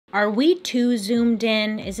Are we too zoomed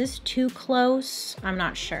in? Is this too close? I'm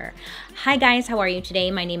not sure. Hi guys, how are you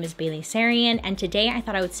today? My name is Sarian, and today I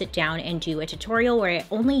thought I would sit down and do a tutorial where I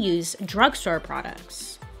only use drugstore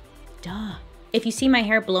products. Duh. If you see my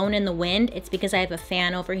hair blown in the wind, it's because I have a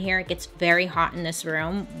fan over here. It gets very hot in this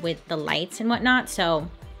room with the lights and whatnot,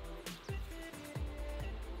 so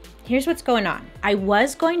here's what's going on. I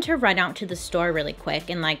was going to run out to the store really quick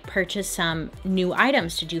and like purchase some new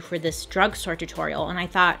items to do for this drugstore tutorial. And I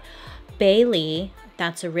thought, Bailey,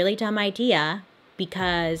 that's a really dumb idea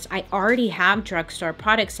because I already have drugstore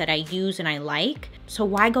products that I use and I like. So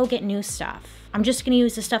why go get new stuff? I'm just gonna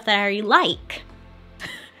use the stuff that I already like.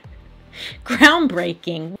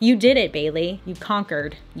 Groundbreaking. You did it, Bailey. You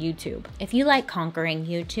conquered YouTube. If you like conquering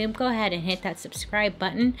YouTube, go ahead and hit that subscribe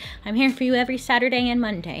button. I'm here for you every Saturday and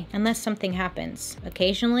Monday, unless something happens.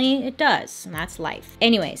 Occasionally it does, and that's life.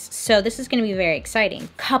 Anyways, so this is gonna be very exciting.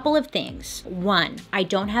 Couple of things. One, I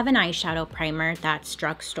don't have an eyeshadow primer that's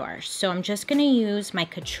drugstore, so I'm just gonna use my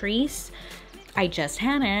Catrice. I just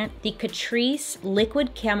had it. The Catrice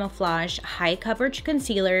Liquid Camouflage High Coverage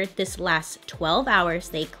Concealer. This lasts 12 hours,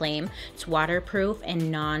 they claim. It's waterproof and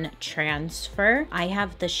non-transfer. I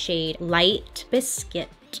have the shade Light Biscuit.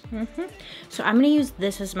 So I'm gonna use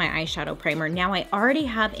this as my eyeshadow primer. Now I already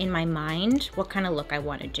have in my mind what kind of look I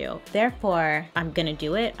wanna do. Therefore, I'm gonna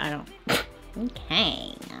do it.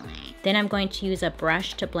 Okay. Then I'm going to use a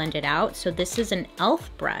brush to blend it out. So this is an e.l.f.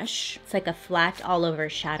 brush. It's like a flat all over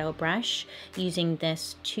shadow brush. Using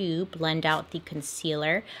this to blend out the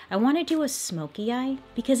concealer. I want to do a smoky eye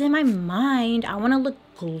because in my mind, I want to look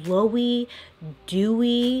glowy,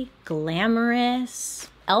 dewy, glamorous.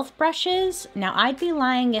 E.l.f. brushes, now I'd be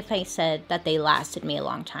lying if I said that they lasted me a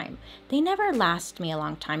long time. They never last me a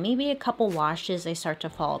long time. Maybe a couple washes, they start to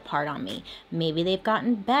fall apart on me. Maybe they've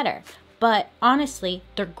gotten better. But honestly,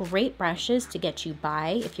 they're great brushes to get you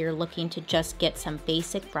by if you're looking to just get some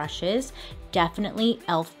basic brushes. Definitely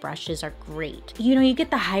e.l.f. brushes are great. You know, you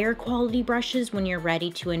get the higher quality brushes when you're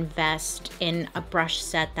ready to invest in a brush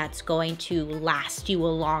set that's going to last you a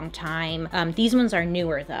long time. These ones are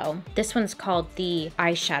newer though. This one's called the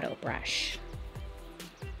eyeshadow brush.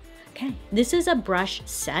 Okay. This is a brush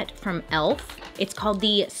set from e.l.f. It's called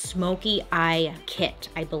the Smokey Eye Kit,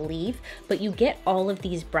 I believe, but you get all of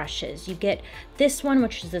these brushes. You get this one,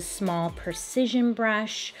 which is a small precision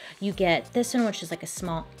brush. You get this one, which is like a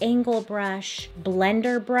small angle brush,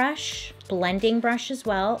 blending brush as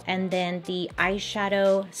well, and then the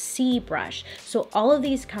eyeshadow C brush. So all of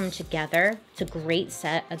these come together. It's a great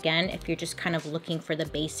set, again, if you're just kind of looking for the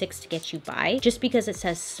basics to get you by. Just because it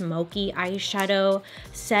says Smokey eyeshadow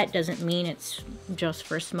set doesn't mean it's just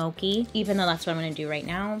for smoky, even though that's what I'm gonna do right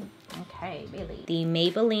now. Okay, Bailey. The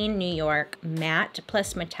Maybelline New York Matte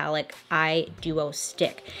Plus Metallic Eye Duo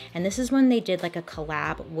Stick. And this is when they did like a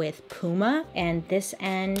collab with Puma. And this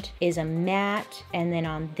end is a matte, and then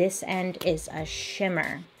on this end is a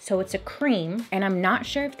shimmer. So it's a cream, and I'm not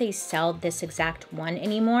sure if they sell this exact one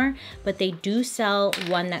anymore, but they do sell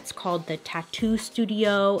one that's called the Tattoo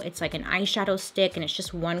Studio. It's like an eyeshadow stick, and it's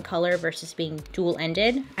just one color versus being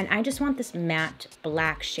dual-ended. And I just want this matte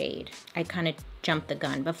black shade. I kind of jumped the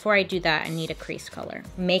gun. Before I do that, I need a crease color.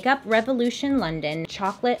 Makeup Revolution London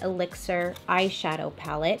Chocolate Elixir Eyeshadow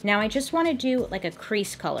Palette. Now I just want to do like a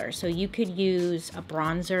crease color. So you could use a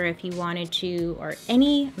bronzer if you wanted to, or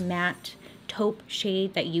any matte taupe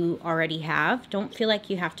shade that you already have. Don't feel like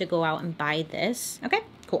you have to go out and buy this. Okay,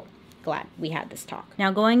 cool. Glad we had this talk.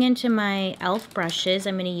 Now going into my e.l.f. brushes,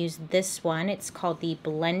 I'm gonna use this one. It's called the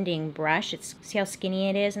blending brush. See how skinny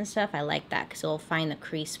it is and stuff? I like that because it'll find the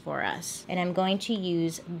crease for us. And I'm going to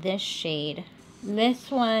use this shade,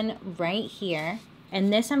 this one right here.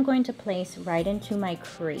 And this I'm going to place right into my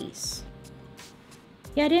crease.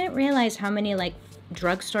 Yeah, I didn't realize how many like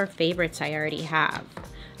drugstore favorites I already have.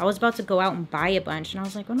 I was about to go out and buy a bunch and I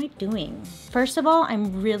was like, what am I doing? First of all,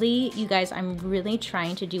 you guys, I'm really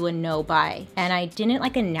trying to do a no buy. And I didn't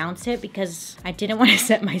like announce it because I didn't want to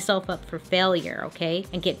set myself up for failure, okay?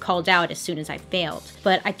 And get called out as soon as I failed.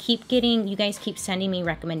 But you guys keep sending me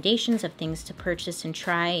recommendations of things to purchase and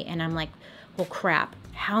try. And I'm like, well, crap,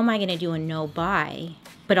 how am I gonna do a no buy,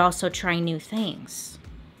 but also try new things?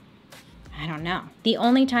 I don't know. The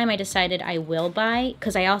only time I decided I will buy,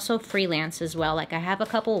 because I also freelance as well, like I have a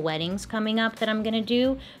couple weddings coming up that I'm gonna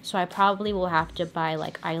do, so I probably will have to buy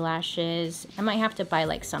like eyelashes. I might have to buy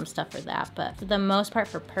like some stuff for that, but for the most part,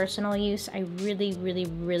 for personal use, I really, really,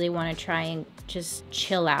 really wanna try and just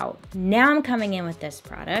chill out. Now I'm coming in with this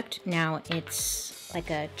product. Now it's like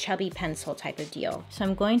a chubby pencil type of deal. So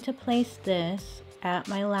I'm going to place this at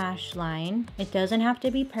my lash line. It doesn't have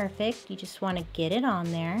to be perfect. You just want to get it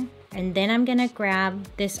on there. And then I'm gonna grab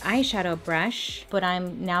this eyeshadow brush, but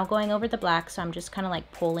I'm now going over the black, so I'm just kind of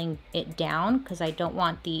like pulling it down because I don't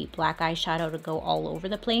want the black eyeshadow to go all over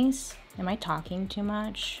the place. Am I talking too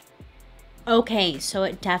much? Okay, so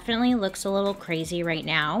it definitely looks a little crazy right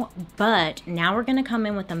now, but now we're gonna come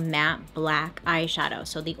in with a matte black eyeshadow.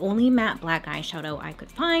 So the only matte black eyeshadow I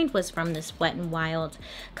could find was from this Wet n Wild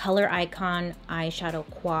Color Icon eyeshadow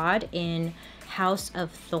quad in House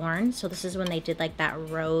of Thorns. So this is when they did like that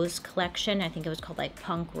rose collection. I think it was called like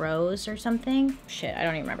Punk Rose or something. Shit, I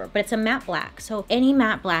don't even remember, but it's a matte black. So any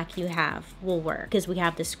matte black you have will work because we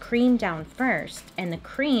have this cream down first, and the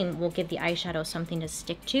cream will give the eyeshadow something to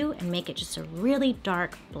stick to and make it just a really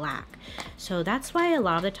dark black. So that's why a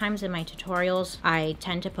lot of the times in my tutorials, I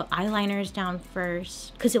tend to put eyeliners down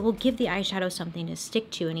first because it will give the eyeshadow something to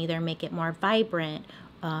stick to and either make it more vibrant,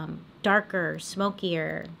 darker,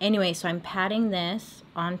 smokier. Anyway, so I'm patting this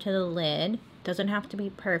onto the lid. Doesn't have to be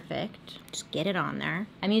perfect. Just get it on there.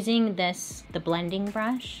 I'm using the blending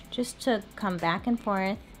brush, just to come back and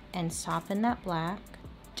forth and soften that black.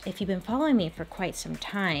 If you've been following me for quite some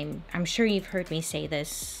time, I'm sure you've heard me say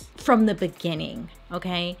this from the beginning,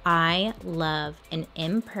 okay? I love an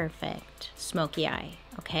imperfect smoky eye.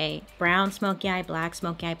 Okay, brown smoky eye, black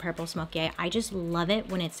smoky eye, purple smoky eye. I just love it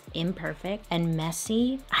when it's imperfect and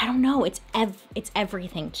messy. I don't know, it's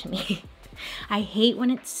everything to me. I hate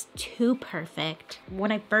when it's too perfect.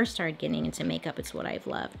 When I first started getting into makeup, it's what I've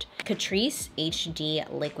loved. Catrice HD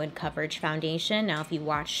Liquid Coverage Foundation. Now, if you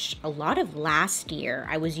watched a lot of last year,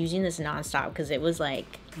 I was using this nonstop because it was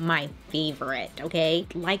like my favorite, okay?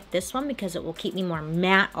 Like this one because it will keep me more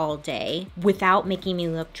matte all day without making me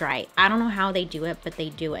look dry. I don't know how they do it, but they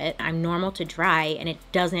do it. I'm normal to dry and it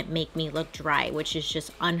doesn't make me look dry, which is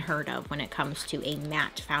just unheard of when it comes to a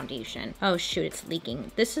matte foundation. Oh shoot, it's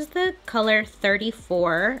leaking. This is the color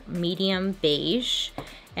 34 medium beige,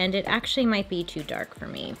 and it actually might be too dark for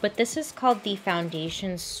me, but this is called the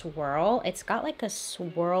Foundation Swirl. It's got like a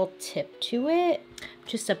swirl tip to it.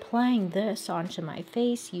 Just applying this onto my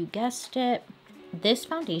face, you guessed it. This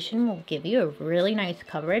foundation will give you a really nice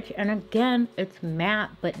coverage, and again, it's matte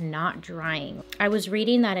but not drying. I was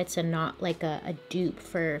reading that it's not like a dupe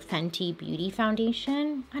for Fenty Beauty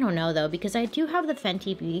foundation. I don't know though, because I do have the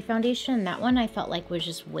Fenty Beauty foundation. That one I felt like was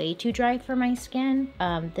just way too dry for my skin.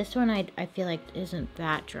 This one I feel like isn't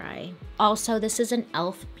that dry. Also, this is an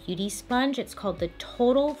e.l.f. beauty sponge. It's called the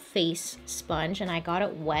Total Face Sponge, and I got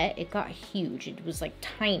it wet. It got huge. It was like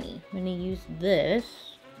tiny. I'm gonna use this.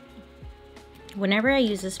 Whenever I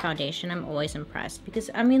use this foundation, I'm always impressed because,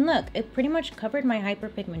 I mean, look, it pretty much covered my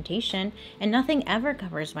hyperpigmentation, and nothing ever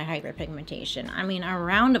covers my hyperpigmentation. I mean, a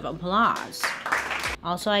round of applause.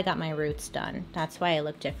 Also, I got my roots done. That's why I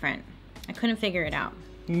look different. I couldn't figure it out.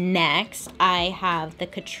 Next, I have the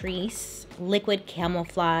Catrice Liquid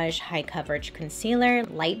Camouflage High Coverage Concealer,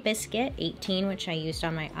 Light Biscuit 18, which I used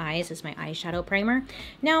on my eyes as my eyeshadow primer.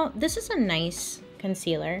 Now, this is a nice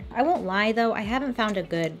concealer. I won't lie though, I haven't found a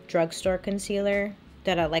good drugstore concealer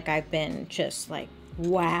that I've been just like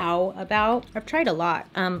wow about. I've tried a lot.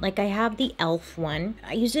 Like I have the e.l.f. one.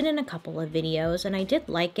 I used it in a couple of videos and I did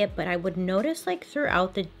like it, but I would notice like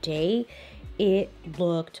throughout the day it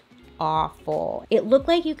looked awful. It looked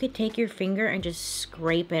like you could take your finger and just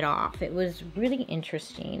scrape it off. It was really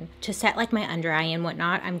interesting. To set like my under eye and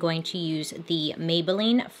whatnot, I'm going to use the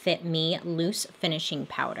Maybelline Fit Me Loose Finishing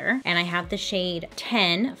Powder, and I have the shade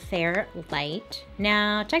 10 Fair Light.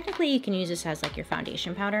 Now, technically you can use this as like your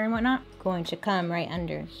foundation powder and whatnot. Going to come right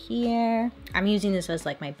under here. I'm using this as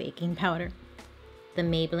like my baking powder. The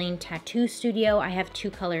Maybelline Tattoo Studio. I have two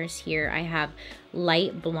colors here. I have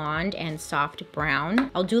light blonde and soft brown.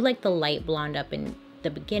 I'll do like the light blonde up in the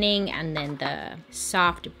beginning and then the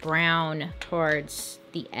soft brown towards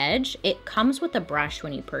the edge. It comes with a brush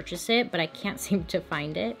when you purchase it, but I can't seem to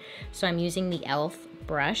find it. So I'm using the e.l.f.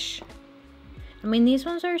 brush. I mean, these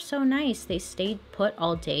ones are so nice. They stayed put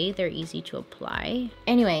all day. They're easy to apply.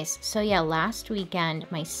 Anyways, so yeah, last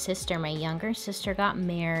weekend, my younger sister got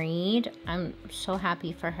married. I'm so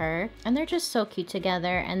happy for her. And they're just so cute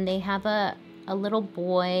together. And they have a little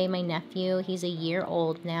boy, my nephew. He's a year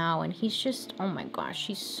old now. And he's just, oh my gosh,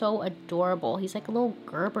 he's so adorable. He's like a little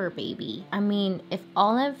Gerber baby. I mean, if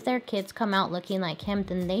all of their kids come out looking like him,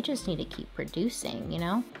 then they just need to keep producing, you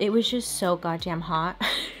know? It was just so goddamn hot.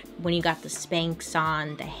 When you got the Spanx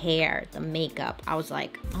on, the hair, the makeup, I was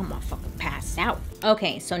like, I'm gonna fucking pass out.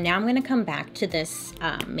 Okay, so now I'm gonna come back to this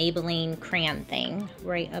Maybelline crayon thing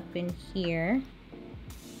right up in here.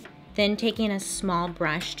 Then taking a small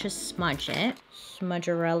brush to smudge it,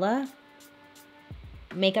 smudgerella.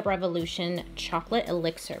 Makeup Revolution Chocolate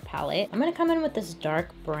Elixir palette. I'm gonna come in with this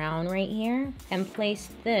dark brown right here and place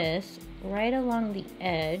this right along the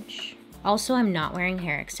edge. Also, I'm not wearing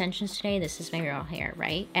hair extensions today. This is my real hair,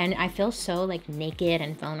 right? And I feel so like naked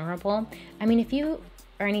and vulnerable. I mean, if you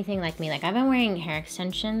are anything like me, like I've been wearing hair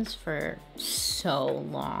extensions for so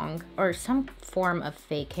long, or some form of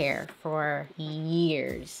fake hair for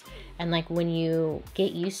years. And like when you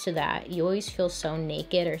get used to that, you always feel so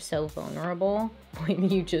naked or so vulnerable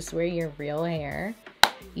when you just wear your real hair.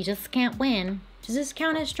 You just can't win. Does this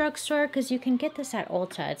count as drugstore? Because you can get this at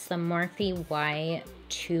Ulta. It's the Morphe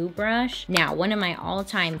Y2 brush. Now, one of my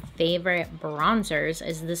all-time favorite bronzers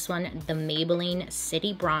is this one, the Maybelline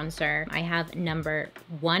City Bronzer. I have number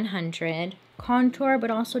 100. Contour, but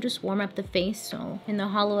also just warm up the face. So in the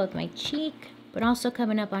hollow of my cheek, but also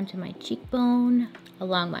coming up onto my cheekbone,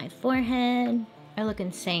 along my forehead. I look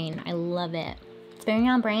insane. I love it. It's very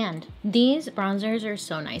on brand. These bronzers are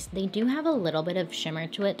so nice. They do have a little bit of shimmer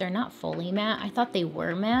to it. They're not fully matte. I thought they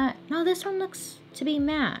were matte. No, this one looks to be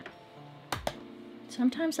matte.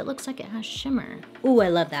 Sometimes it looks like it has shimmer. Ooh, I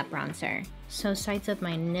love that bronzer. So sides of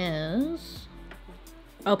my nose.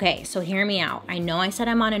 Okay, so hear me out. I know I said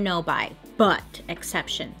I'm on a no buy, but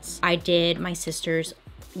exceptions. I did my sister's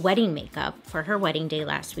wedding makeup for her wedding day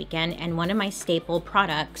last weekend, and one of my staple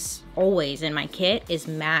products always in my kit is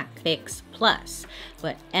MAC Fix Plus,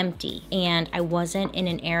 but empty. And I wasn't in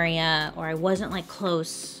an area, or I wasn't like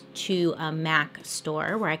close to a MAC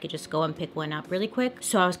store where I could just go and pick one up really quick.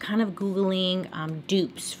 So I was kind of Googling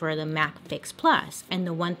dupes for the MAC Fix Plus, and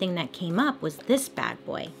the one thing that came up was this bad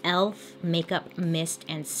boy, e.l.f. Makeup Mist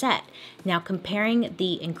and Set. Now comparing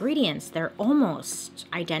the ingredients, they're almost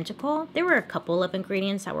identical. There were a couple of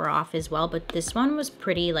ingredients that were off as well, but this one was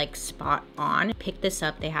pretty like spot on. Picked this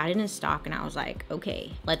up, they had it in stock, and I was like,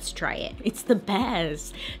 okay, let's try it. It's the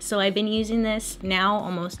best. So I've been using this now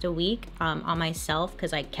almost a week on myself,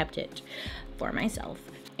 because I kept it for myself.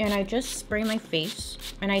 And I just spray my face,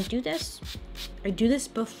 and I do this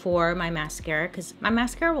before my mascara, because my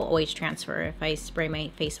mascara will always transfer if I spray my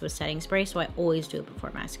face with setting spray, so I always do it before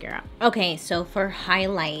mascara. Okay, so for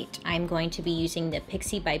highlight, I'm going to be using the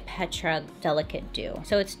Pixi by Petra Delicate Dew.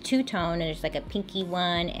 So it's two-tone, and there's like a pinky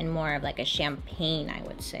one and more of like a champagne, I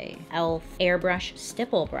would say. e.l.f. Airbrush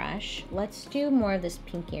Stipple Brush. Let's do more of this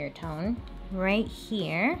pinkier tone right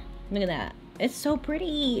here. Look at that. It's so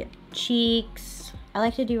pretty. Cheeks. I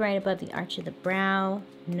like to do right above the arch of the brow,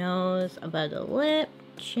 nose, above the lip,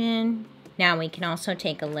 chin. Now we can also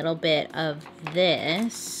take a little bit of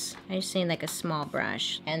this. I just need like a small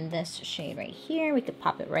brush. And this shade right here, we could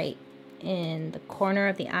pop it right in the corner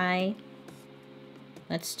of the eye.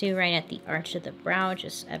 Let's do right at the arch of the brow,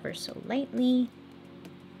 just ever so lightly.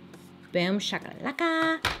 Boom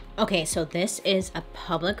shakalaka. Okay, so this is a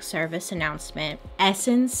public service announcement.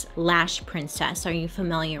 Essence Lash Princess, are you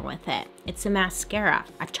familiar with it? It's a mascara.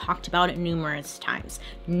 I've talked about it numerous times.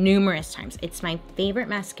 It's my favorite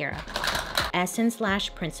mascara. Essence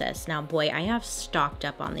Lash Princess. Now, boy, I have stocked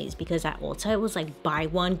up on these because at Ulta it was like buy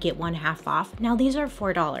one, get one half off. Now these are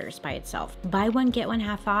 $4 by itself. Buy one, get one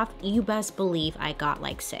half off. You best believe I got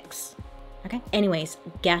like 6. Okay? Anyways,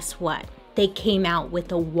 guess what? They came out with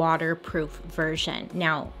a waterproof version.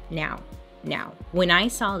 Now, when I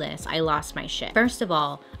saw this, I lost my shit. First of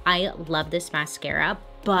all, I love this mascara,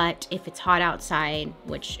 but if it's hot outside,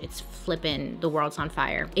 which it's flipping, the world's on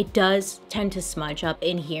fire, it does tend to smudge up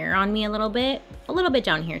in here on me a little bit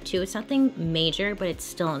down here too. It's nothing major, but it's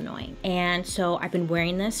still annoying. And so I've been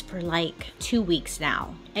wearing this for like 2 weeks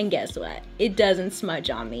now. And guess what? It doesn't smudge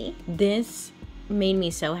on me. This made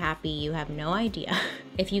me so happy, you have no idea.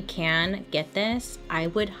 If you can get this, I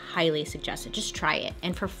would highly suggest it. Just try it.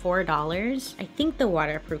 And for $4, I think the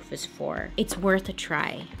waterproof is $4. It's worth a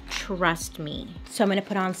try. Trust me. So I'm gonna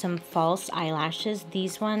put on some false eyelashes.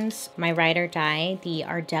 These ones, my ride or die, the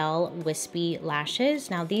Ardell Wispy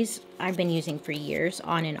Lashes. Now these I've been using for years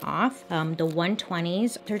on and off. The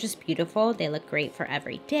 120s, they're just beautiful. They look great for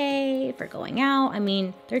every day, for going out. I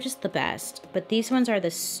mean, they're just the best. But these ones are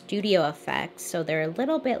the Studio Effects, so they're a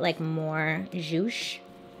little bit like more zhoosh.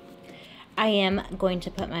 I am going to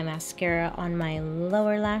put my mascara on my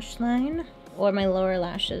lower lash line, or my lower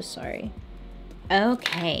lashes, sorry.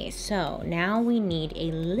 Okay, so now we need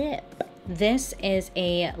a lip. This is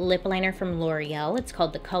a lip liner from L'Oreal. It's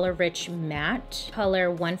called the Color Rich Matte, color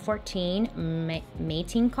 114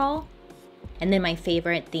 Mating Call. And then my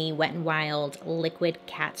favorite, the Wet n Wild Liquid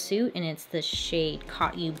Catsuit, and it's the shade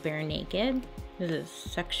Caught You Bare Naked. This is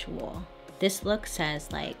sexual. This look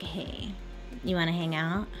says like, hey, you wanna hang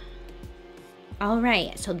out? All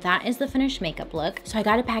right, so that is the finished makeup look. So I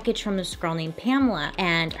got a package from this girl named Pamela,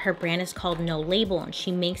 and her brand is called No Label, and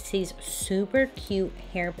she makes these super cute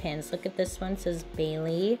hairpins. Look at this one, it says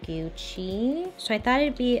Bailey Gucci. So I thought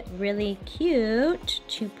it'd be really cute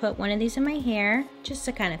to put one of these in my hair just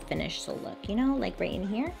to kind of finish the look, you know, like right in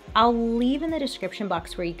here. I'll leave in the description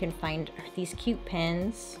box where you can find these cute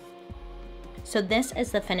pins. So this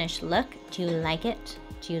is the finished look. Do you like it?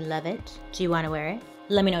 Do you love it? Do you want to wear it?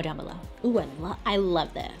 Let me know down below. Ooh, I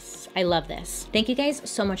love this. I love this. Thank you guys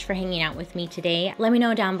so much for hanging out with me today. Let me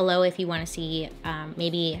know down below if you want to see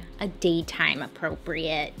maybe a daytime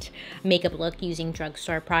appropriate makeup look using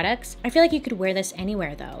drugstore products. I feel like you could wear this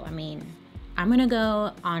anywhere though. I mean, I'm gonna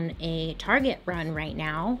go on a Target run right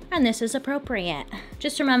now, and this is appropriate.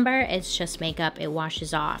 Just remember, it's just makeup, it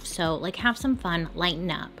washes off. So like, have some fun,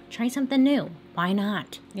 lighten up, try something new. Why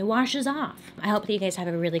not? It washes off. I hope that you guys have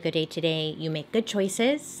a really good day today. You make good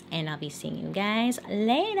choices, and I'll be seeing you guys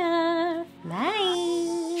later.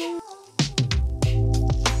 Bye.